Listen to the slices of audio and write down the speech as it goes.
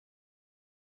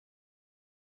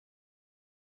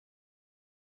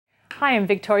Hi, I'm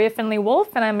Victoria Findlay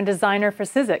Wolfe and I'm a designer for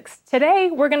Sizzix. Today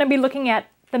we're going to be looking at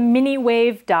the Mini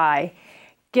Wave Die.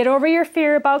 Get over your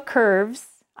fear about curves.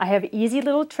 I have easy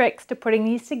little tricks to putting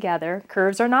these together.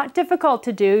 Curves are not difficult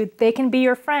to do. They can be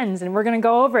your friends, and we're going to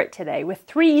go over it today with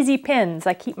 3 easy pins.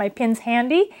 I keep my pins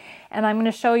handy and I'm going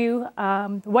to show you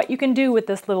what you can do with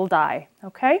this little die.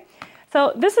 Okay,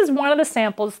 so this is one of the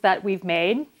samples that we've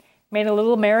made a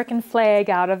little American flag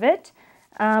out of it.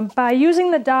 By using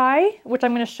the die, which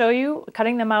I'm going to show you,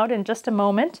 cutting them out in just a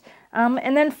moment,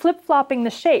 and then flip-flopping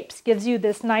the shapes gives you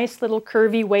this nice little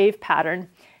curvy wave pattern.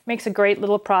 Makes a great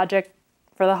little project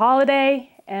for the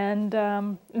holiday, and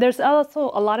there's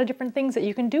also a lot of different things that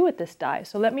you can do with this die.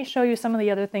 So let me show you some of the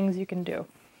other things you can do.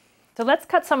 So let's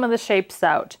cut some of the shapes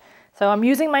out. So I'm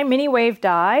using my Mini Wave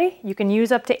die. You can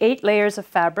use up to 8 layers of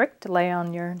fabric to lay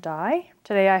on your die.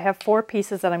 Today I have 4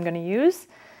 pieces that I'm going to use.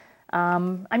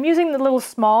 I'm using the little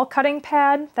small cutting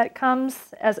pad that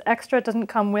comes as extra. It doesn't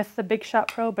come with the Big Shot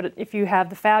Pro, but if you have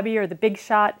the Fabby or the Big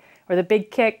Shot or the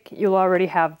Big Kick, you'll already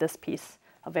have this piece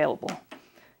available.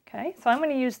 Okay, so I'm going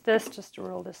to use this just to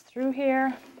roll this through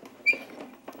here.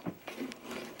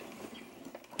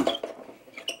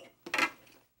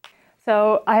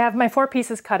 So I have my 4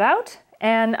 pieces cut out,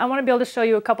 and I want to be able to show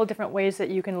you a couple different ways that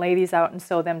you can lay these out and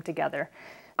sew them together.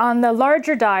 On the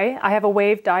larger die, I have a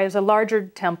wave die as a larger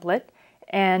template,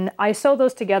 and I sew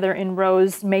those together in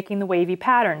rows, making the wavy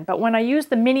pattern. But when I use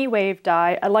the Mini Wave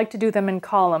die, I like to do them in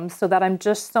columns so that I'm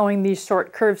just sewing these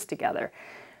short curves together.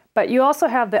 But you also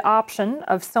have the option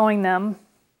of sewing them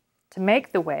to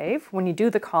make the wave when you do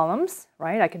the columns,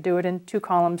 right? I could do it in 2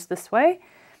 columns this way,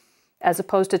 as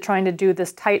opposed to trying to do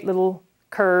this tight little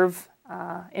curve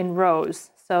in rows.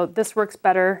 So this works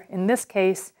better in this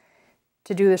case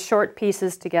to do the short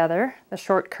pieces together, the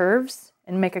short curves,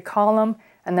 and make a column,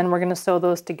 and then we're going to sew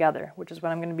those together, which is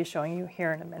what I'm going to be showing you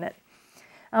here in a minute.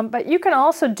 But you can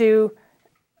also do,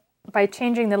 by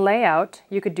changing the layout,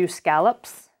 you could do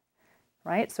scallops,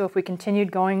 right? So if we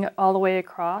continued going all the way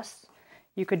across,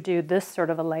 you could do this sort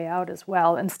of a layout as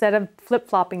well, instead of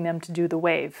flip-flopping them to do the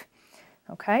wave.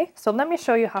 Okay, so let me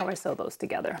show you how I sew those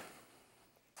together.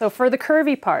 So for the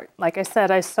curvy part, like I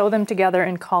said, I sew them together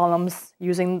in columns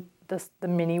using the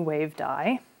Mini Wave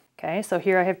die. Okay, so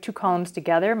here I have 2 columns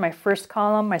together. My first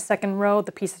column, my second row,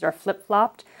 the pieces are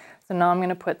flip-flopped. So now I'm going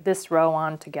to put this row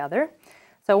on together.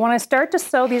 So when I start to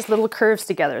sew these little curves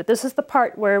together, this is the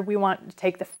part where we want to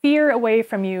take the fear away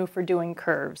from you for doing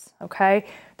curves. Okay,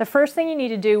 the first thing you need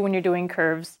to do when you're doing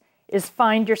curves is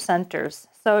find your centers.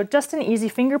 So just an easy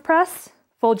finger press,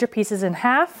 fold your pieces in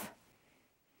half.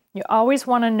 You always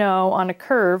want to know on a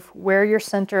curve where your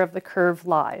center of the curve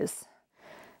lies.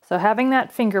 So having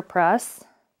that finger press,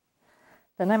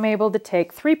 then I'm able to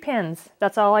take 3 pins.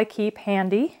 That's all I keep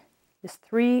handy, is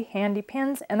 3 handy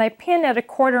pins, and I pin at a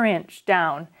 1/4 inch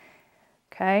down.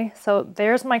 Okay, so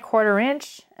there's my 1/4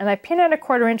 inch, and I pin at a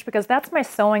 1/4 inch because that's my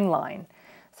sewing line.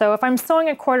 So if I'm sewing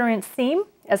a 1/4 inch seam,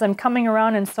 as I'm coming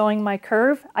around and sewing my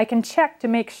curve, I can check to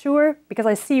make sure, because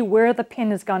I see where the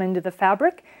pin has gone into the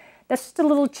fabric. That's just a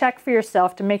little check for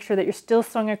yourself to make sure that you're still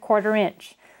sewing a 1/4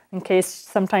 inch. In case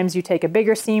sometimes you take a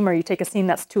bigger seam or you take a seam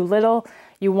that's too little,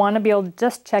 you want to be able to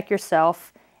just check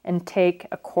yourself and take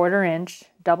a 1/4 inch,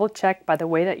 double check by the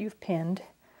way that you've pinned.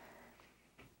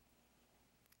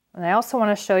 And I also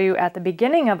want to show you at the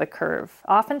beginning of a curve.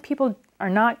 Often people are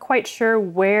not quite sure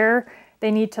where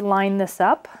they need to line this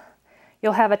up.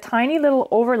 You'll have a tiny little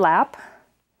overlap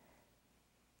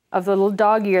of the little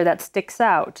dog ear that sticks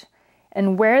out.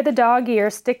 And where the dog ear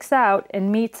sticks out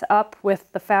and meets up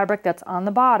with the fabric that's on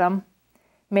the bottom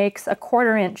makes a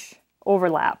 1/4 inch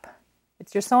overlap.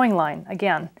 It's your sewing line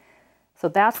again. So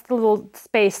that's the little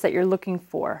space that you're looking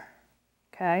for.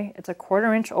 Okay, it's a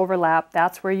 1/4 inch overlap.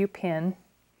 That's where you pin.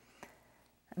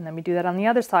 And then we do that on the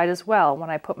other side as well. When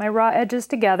I put my raw edges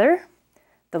together,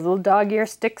 the little dog ear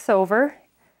sticks over.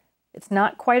 It's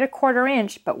not quite a 1/4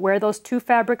 inch, but where those 2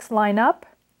 fabrics line up,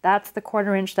 that's the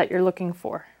 1/4 inch that you're looking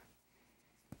for.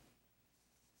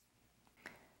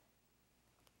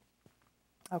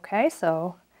 Okay,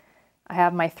 so I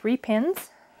have my 3 pins,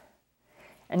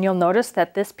 and you'll notice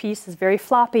that this piece is very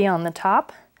floppy on the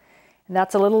top, and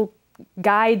that's a little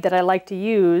guide that I like to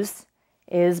use,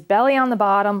 is belly on the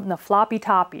bottom and the floppy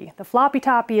toppy. The floppy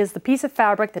toppy is the piece of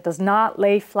fabric that does not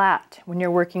lay flat when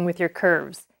you're working with your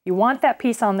curves. You want that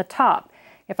piece on the top.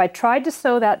 If I tried to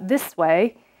sew that this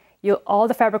way, all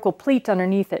the fabric will pleat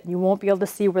underneath it. You won't be able to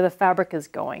see where the fabric is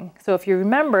going. So if you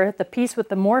remember, the piece with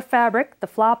the more fabric, the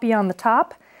floppy on the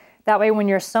top, that way when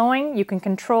you're sewing, you can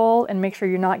control and make sure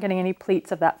you're not getting any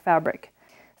pleats of that fabric.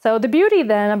 So the beauty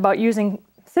then about using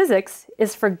Sizzix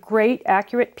is for great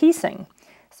accurate piecing.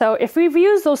 So if we've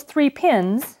used those 3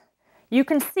 pins, you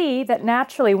can see that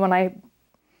naturally when I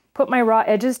put my raw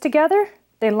edges together,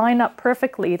 they line up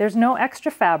perfectly. There's no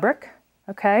extra fabric,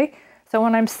 okay? So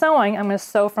when I'm sewing, I'm going to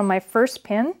sew from my first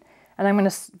pin, and I'm going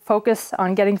to focus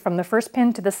on getting from the first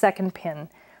pin to the second pin.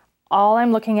 All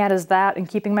I'm looking at is that and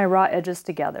keeping my raw edges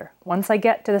together. Once I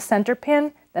get to the center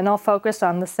pin, then I'll focus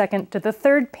on the second to the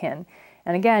third pin.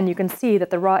 And again, you can see that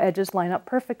the raw edges line up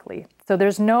perfectly. So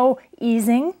there's no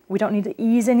easing. We don't need to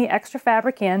ease any extra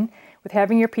fabric in. With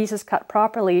having your pieces cut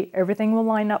properly, everything will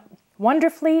line up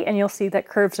wonderfully, and you'll see that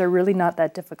curves are really not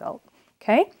that difficult.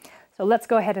 Okay, so let's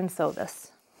go ahead and sew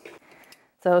this.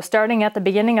 So starting at the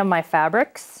beginning of my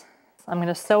fabrics, I'm going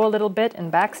to sew a little bit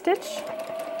in backstitch.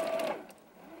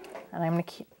 And I'm going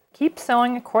to keep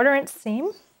sewing a 1/4 inch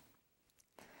seam.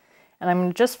 And I'm going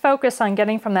to just focus on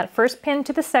getting from that first pin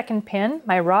to the second pin.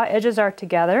 My raw edges are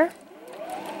together.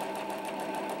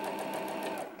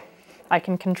 I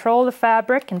can control the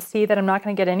fabric and see that I'm not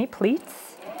going to get any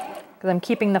pleats because I'm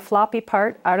keeping the floppy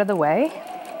part out of the way.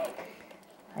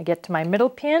 I get to my middle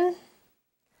pin.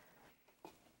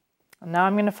 And now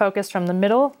I'm going to focus from the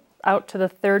middle out to the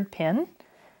third pin.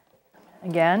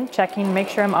 Again, checking to make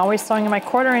sure I'm always sewing in my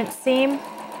 1/4 inch seam.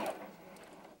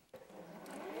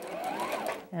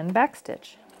 And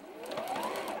backstitch.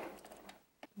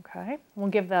 Okay, we'll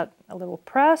give that a little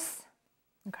press.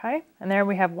 Okay, and there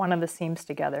we have one of the seams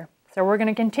together. So we're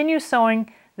going to continue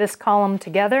sewing this column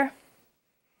together.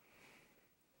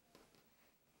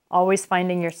 Always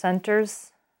finding your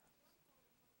centers.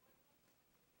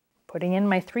 Putting in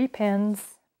my 3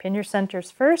 pins. Pin your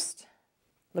centers first.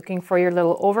 Looking for your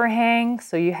little overhang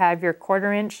so you have your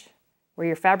 1/4 inch where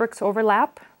your fabrics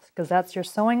overlap, because that's your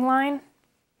sewing line.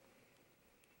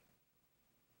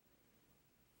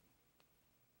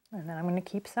 And then I'm going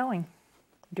to keep sewing.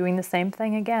 Doing the same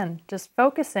thing again, just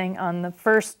focusing on the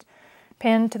first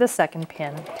pin to the second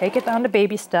pin. Take it down to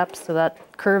baby steps so that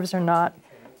curves are not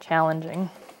challenging.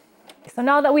 So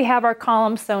now that we have our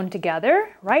columns sewn together,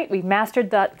 right, we've mastered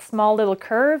that small little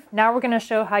curve. Now we're going to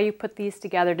show how you put these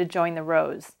together to join the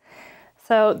rows.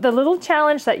 So the little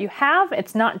challenge that you have,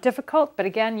 it's not difficult, but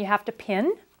again, you have to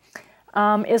pin,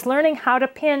 is learning how to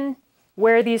pin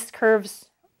where these curves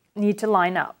need to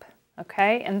line up.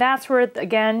 Okay, and that's where,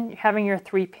 again, having your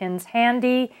 3 pins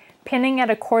handy, pinning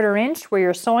at a 1/4 inch where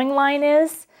your sewing line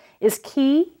is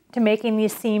key to making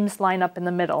these seams line up in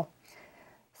the middle.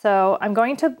 So I'm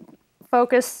going to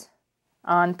focus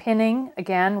on pinning,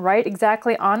 again, right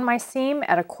exactly on my seam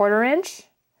at a 1/4 inch.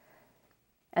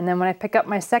 And then when I pick up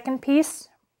my second piece,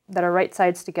 that are right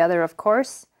sides together, of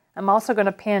course, I'm also going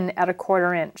to pin at a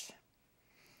 1/4 inch.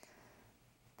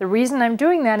 The reason I'm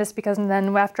doing that is because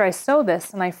then after I sew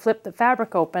this and I flip the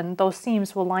fabric open, those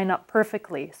seams will line up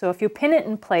perfectly. So if you pin it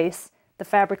in place, the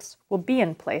fabrics will be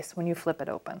in place when you flip it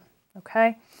open,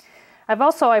 okay? I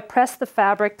pressed the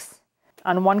fabrics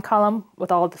on one column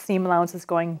with all the seam allowances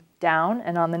going down,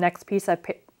 and on the next piece I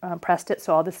pressed it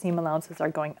so all the seam allowances are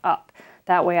going up.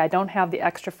 That way I don't have the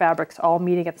extra fabrics all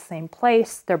meeting at the same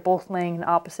place. They're both laying in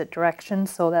opposite directions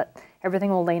so that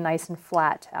everything will lay nice and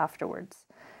flat afterwards.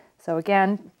 So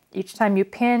again, each time you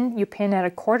pin at a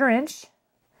 1/4 inch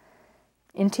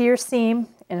into your seam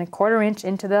and a 1/4 inch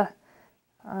into the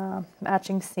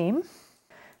matching seam.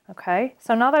 Okay,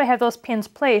 so now that I have those pins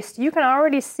placed, you can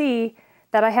already see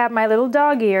that I have my little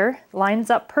dog ear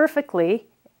lines up perfectly.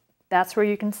 That's where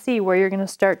you can see where you're going to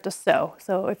start to sew.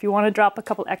 So if you want to drop a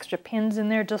couple extra pins in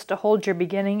there just to hold your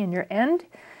beginning and your end,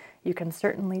 you can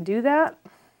certainly do that.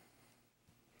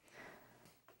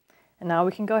 And now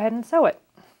we can go ahead and sew it.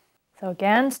 So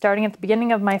again, starting at the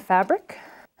beginning of my fabric,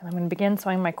 and I'm going to begin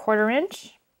sewing my 1/4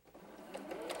 inch,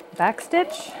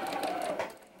 backstitch,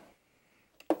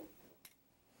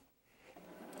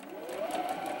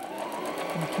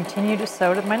 and continue to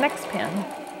sew to my next pin.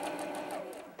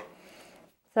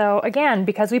 So again,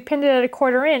 because we pinned it at a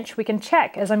 1/4 inch, we can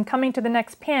check as I'm coming to the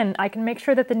next pin, I can make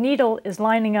sure that the needle is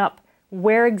lining up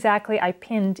where exactly I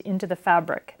pinned into the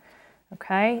fabric.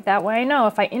 Okay, that way I know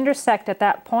if I intersect at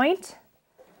that point,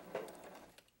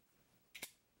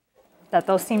 that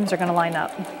those seams are going to line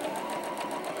up.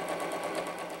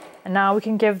 And now we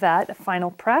can give that a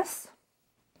final press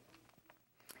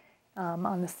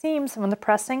on the seams. When the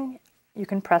pressing, you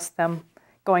can press them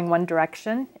going one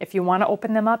direction. If you want to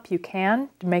open them up, you can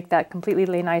to make that completely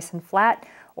lay nice and flat,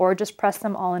 or just press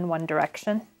them all in one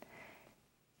direction.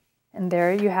 And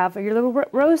there you have your little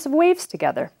rows of waves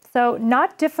together. So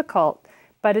not difficult,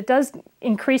 but it does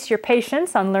increase your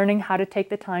patience on learning how to take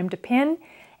the time to pin,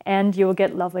 and you'll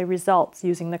get lovely results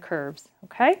using the curves,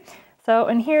 okay? So,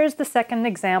 and here's the second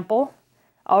example,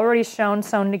 already shown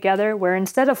sewn together, where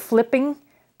instead of flipping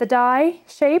the die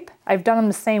shape, I've done them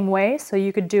the same way, so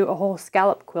you could do a whole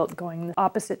scallop quilt going the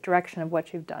opposite direction of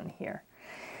what you've done here.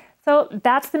 So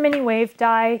that's the mini wave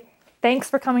die. Thanks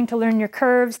for coming to learn your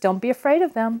curves. Don't be afraid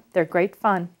of them. They're great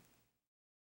fun.